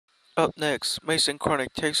Up next, Mason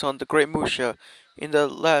Kronik takes on the Great Musha in the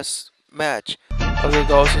last match of the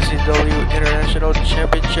WCCW International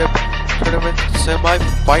Championship Tournament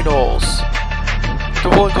Semifinals. The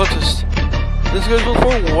following contest is scheduled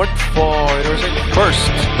for one fighters in first,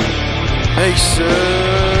 Mason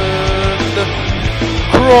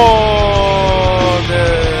Kronik.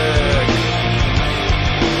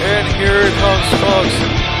 And here it comes, folks,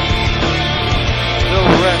 the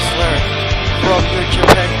wrestler from New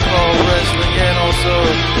Japan Pro Wrestling and also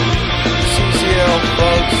CCL,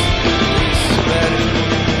 folks. This man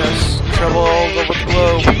has traveled all over the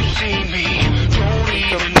globe. He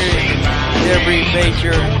competed in every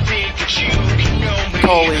major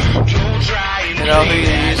colleague, and now he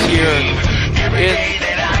is here in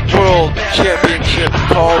World Championship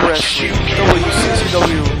Pro Wrestling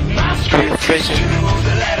WCCW. We're facing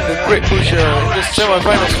the Great Musha in the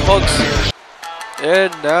semifinals, folks.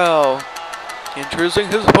 And now, introducing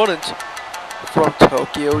his opponent from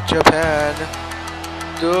Tokyo, Japan,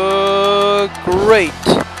 the Great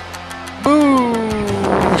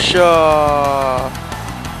Musha.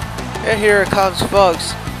 And here it comes,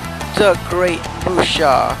 folks, the Great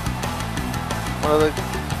Musha, one of the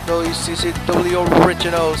WCCW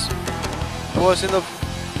originals, who was in the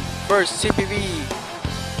first CPV,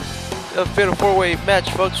 the Fatal 4-Way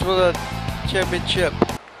match, folks, for the championship.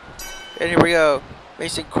 And here we go,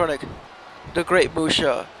 Mason Kronik, the Great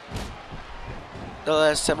Musha, the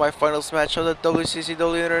last semifinals match of the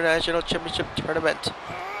WCCW International Championship Tournament.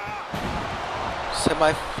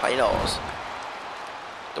 Semifinals.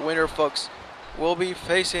 The winner, folks, will be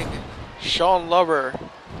facing Sean Lover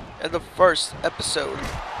in the first episode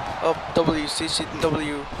of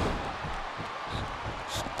WCCW,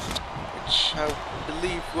 which I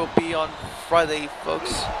believe will be on Friday,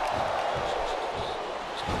 folks.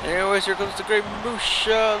 Anyways, here comes the Great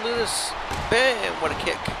Musha. Look at this. Bam! What a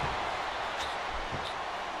kick.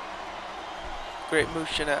 Great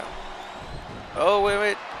Musha now. Oh,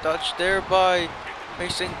 wait. Dodged there by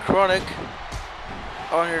Mason Kronik.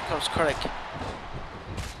 Oh, here comes Kronik.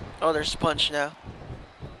 Oh, there's Punch now.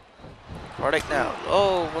 Kronik now.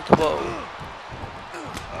 Oh, multiple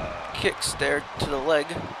kicks there to the leg.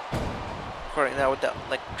 Kronik now with that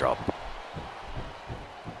leg drop.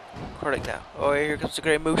 Kronik now. Oh, here comes the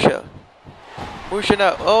Great Musha. Musha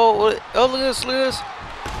now. Oh, look at this.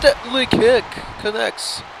 Deadly kick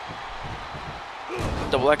connects.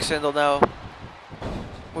 Double X handle now.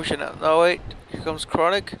 Musha now. No, wait. Here comes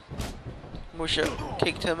Kronik. Musha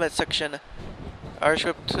kick to the midsection. Irish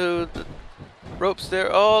whip to the ropes there.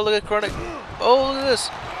 Oh, look at Kronik. Oh, look at this.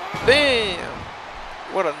 Bam!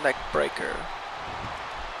 What a neck breaker.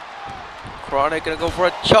 Kronik gonna go for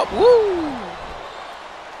a chop. Woo!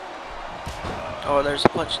 Oh, there's a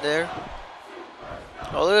punch there.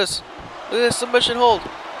 Oh, look at this submission hold.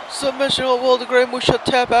 Submission hold. Will the Great Musha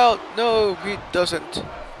tap out? No, he doesn't.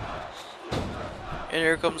 And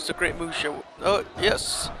here comes the Great Musha. Oh,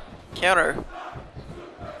 yes. Counter.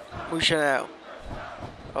 Musha now.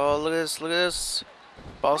 Oh, look at this.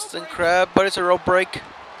 Boston Crab, but it's a rope break.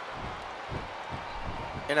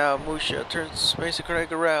 And now Musha turns Mason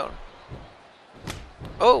Kronik around.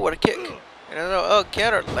 Oh, what a kick. And oh,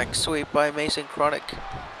 counter leg sweep by Mason Kronik.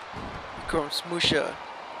 Here comes Musha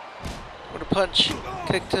with a punch.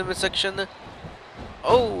 Kick to the midsection.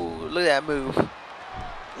 Oh, look at that move.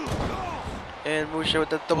 And Musha with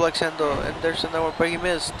the double X handle. And there's another one, but he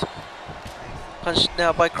missed. Punch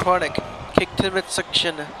now by Kronik. Kick to the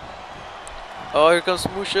midsection. Oh, here comes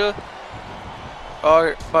Musha.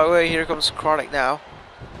 Oh, by the way, here comes Kronik now.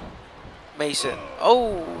 Mason.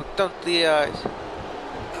 Oh, dumped the eyes.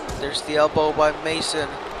 There's the elbow by Mason.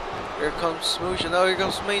 Here comes Musha. Now here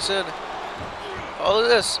comes Mason. Oh, look at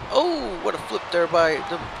this. Oh, what a flip there by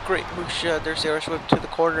the Great Musha. There's the Irish whip to the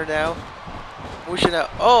corner now. Musha now.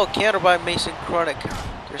 Oh, counter by Mason Kronik.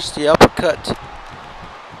 There's the uppercut.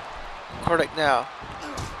 Kronik now.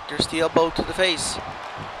 There's the elbow to the face.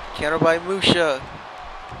 Counter by Musha.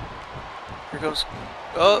 Here comes.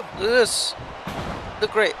 Oh, look at this. The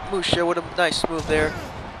Great Musha with a nice move there.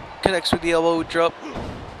 Connects with the elbow drop.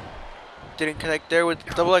 Didn't connect there with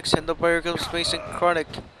double X handle, but here comes Mason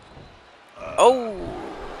Kronik. Oh!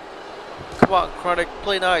 Come on, Kronik,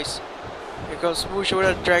 play nice. Here comes Musha with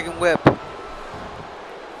a dragon whip.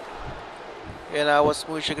 And now what's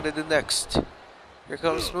Musha gonna do next? Here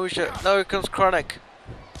comes Musha. Now here comes Kronik.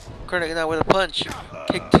 Kronik now with a punch.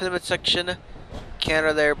 Kick to the midsection.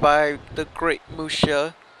 Counter there by the Great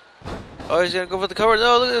Musha. Oh, he's gonna go for the cover.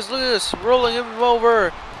 No, look at this. Rolling him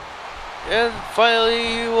over. And finally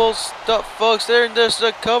he will stop, folks. There, and there's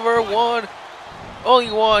the cover. One.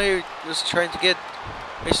 Only one here. Just trying to get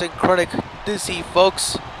Mason Kronik dizzy,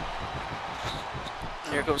 folks.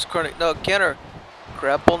 Here comes Kronik. No, counter.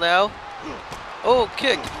 Grapple now. Oh,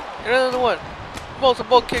 kick. Another one.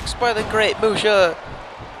 Multiple kicks by the great Musha.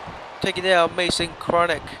 Taking down Mason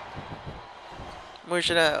Kronik.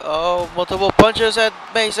 Musha now. Oh, multiple punches at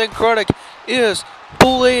Mason Kronik is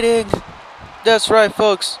bleeding. That's right,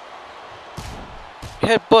 folks.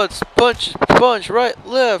 Headbutts, punch, punch, right,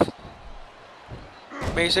 left.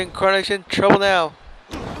 Mason Kronik's in trouble now.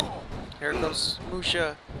 Here comes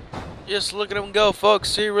Musha. Just look at him go,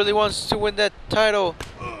 folks. He really wants to win that title.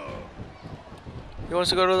 He wants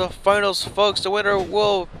to go to the finals, folks. The winner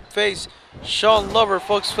will face Sean Lover,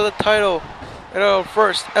 folks, for the title in our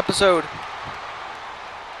first episode.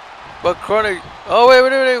 But Kronik. Oh, wait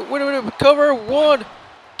a minute. Cover. 1,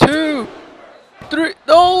 2, 3.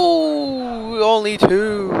 No! Only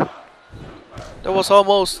 2. That was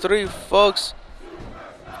almost 3, folks.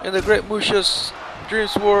 And the great Musha's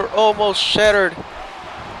dreams were almost shattered.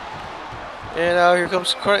 And now here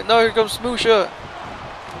comes Kronik. No, here comes Musha.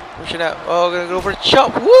 Musha now. Oh, gonna go for a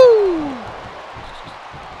chop. Woo!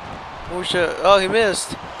 Musha. Oh, he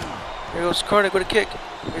missed. Here goes Kronik with a kick.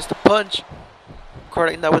 Here's the punch.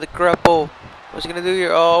 Kronik now with a grapple. What's he gonna do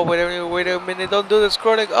here? Oh, wait a minute. Don't do this,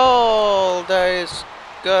 Kronik. Oh, that is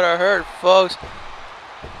gonna hurt, folks.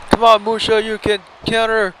 Come on, Musha. You can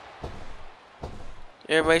counter.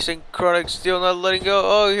 Yeah, Mason Kronik still not letting go.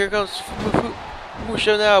 Oh, here comes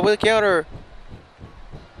Musha now with a counter.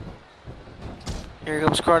 Here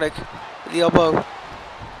comes Kronik with the elbow.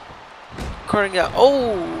 Kronik now.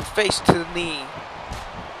 Oh, face to the knee.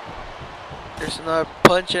 There's another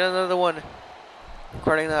punch and another one.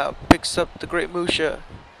 Kronik now picks up the great Musha.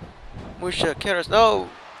 Musha counters. No,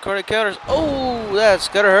 Kronik counters. Oh, that's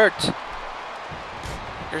gonna hurt.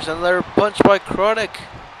 There's another punch by Kronik.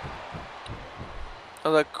 I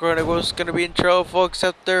thought Kronik was gonna be in trouble, folks,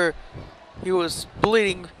 after he was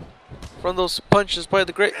bleeding from those punches by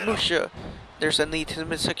the great Musha. There's a knee to the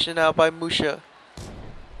midsection now by Musha.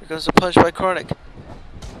 Here comes a punch by Kronik.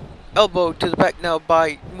 Elbow to the back now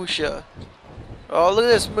by Musha. Oh, look at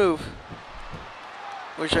this move.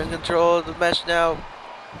 Musha in control of the match now.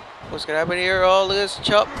 What's gonna happen here? Oh, look at this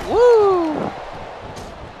chop. Woo!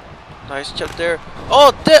 Nice chop there.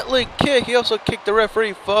 Oh, deadly kick. He also kicked the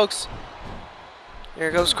referee, folks.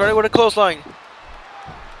 Here goes Kronik with a clothesline.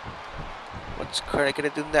 What's Kronik gonna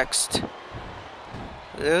do next?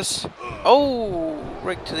 This. Oh,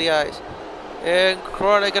 right to the eyes. And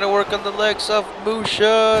Kronik gonna work on the legs of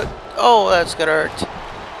Musha. Oh, that's gonna hurt.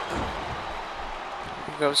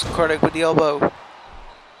 Here goes Kronik with the elbow.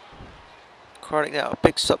 Kronik now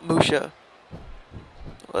picks up Musha.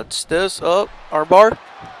 What's this? Oh, armbar.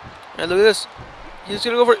 And look at this. He's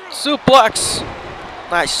gonna go for suplex.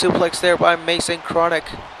 Nice suplex there by Mason Kronik.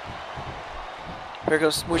 Here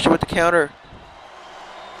goes Musha with the counter.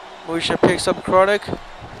 Musha picks up Kronik.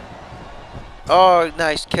 Oh,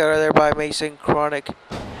 nice counter there by Mason Kronik.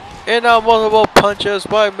 And now multiple punches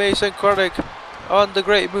by Mason Kronik on the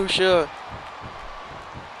great Musha.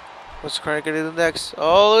 What's Kronik gonna do next?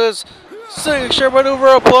 Oh, this signature maneuver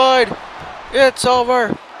applied. It's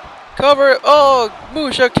over. Cover. Oh,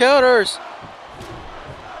 Musha counters.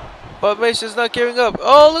 But Mason's not giving up.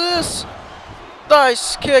 Oh, look at this.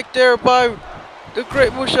 Nice kick there by the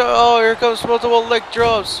great Musha. Oh, here comes multiple leg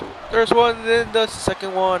drops. There's one, and then the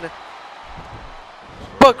second one.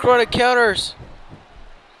 But Kronik counters.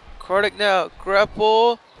 Kronik now.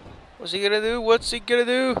 Grapple. What's he gonna do? What's he gonna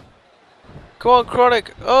do? Come on,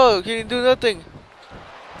 Kronik. Oh, he didn't do nothing.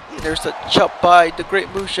 There's the chop by the great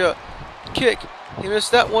Musha. Kick. He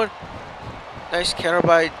missed that one. Nice counter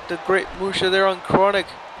by the great Musha there on Kronik.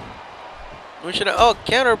 Musha now. Oh,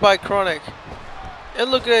 counter by Kronik.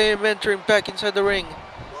 And look at him entering back inside the ring.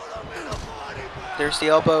 There's the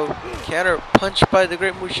elbow. Counter punch by the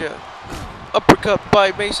great Musha. Uppercut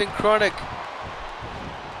by Mason Kronik.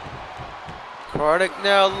 Kronik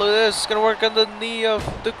now, look at this. Gonna work on the knee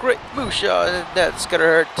of the great Musha. And that's gonna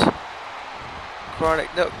hurt.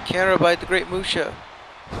 Kronik, no, counter by the great Musha.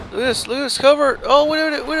 Look at this cover. Oh, wait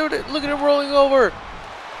a minute. Look at him rolling over.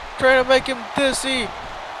 Trying to make him dizzy.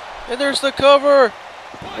 And there's the cover.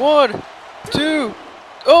 1, 2.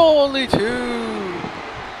 Oh, only 2.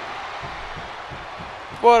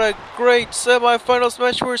 What a great semifinals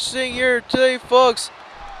match we're seeing here today, folks.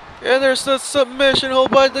 And there's the submission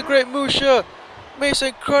hold by the great Musha.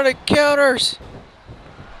 Mason Kronik counters.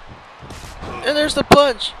 And there's the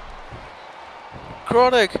punch.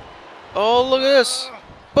 Kronik. Oh, look at this.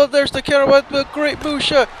 But there's the counter by the great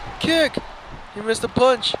Musha. Kick. He missed the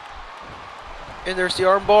punch. And there's the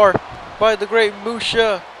armbar by the great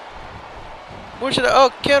Musha. Musha,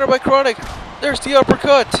 oh, counter by Kronik. There's the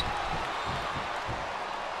uppercut.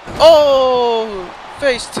 Oh,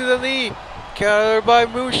 Face to the knee. Countered by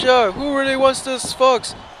Musha. Who really wants this,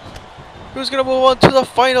 folks? Who's gonna move on to the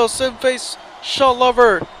finals and face Sean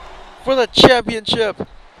Lover for the championship?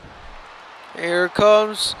 Here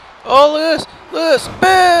comes. Oh, look at this. Look at this.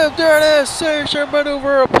 Bam! There it is. Signature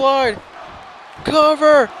maneuver applied.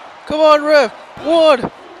 Cover. Come on, ref.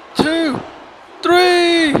 1, 2,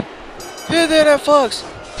 3. He did it, folks.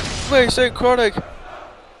 Mason Kronik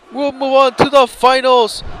will move on to the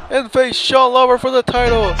finals and face Sean Lover for the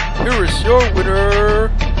title. Here is your winner.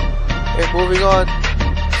 And moving on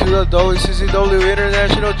to the WCCW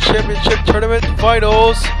International Championship Tournament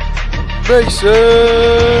Finals,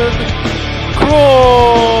 Mason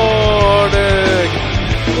Kronik.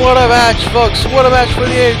 What a match, folks. What a match for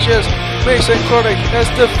the ages. Mason Kronik has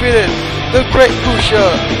defeated the Great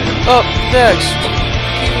Musha. Up next,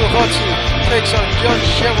 King of Hatsu takes on John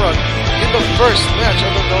Shamrock in the first match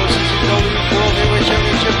of the WCCW World Heavyweight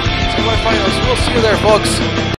Championship Semifinals. We'll see you there, folks.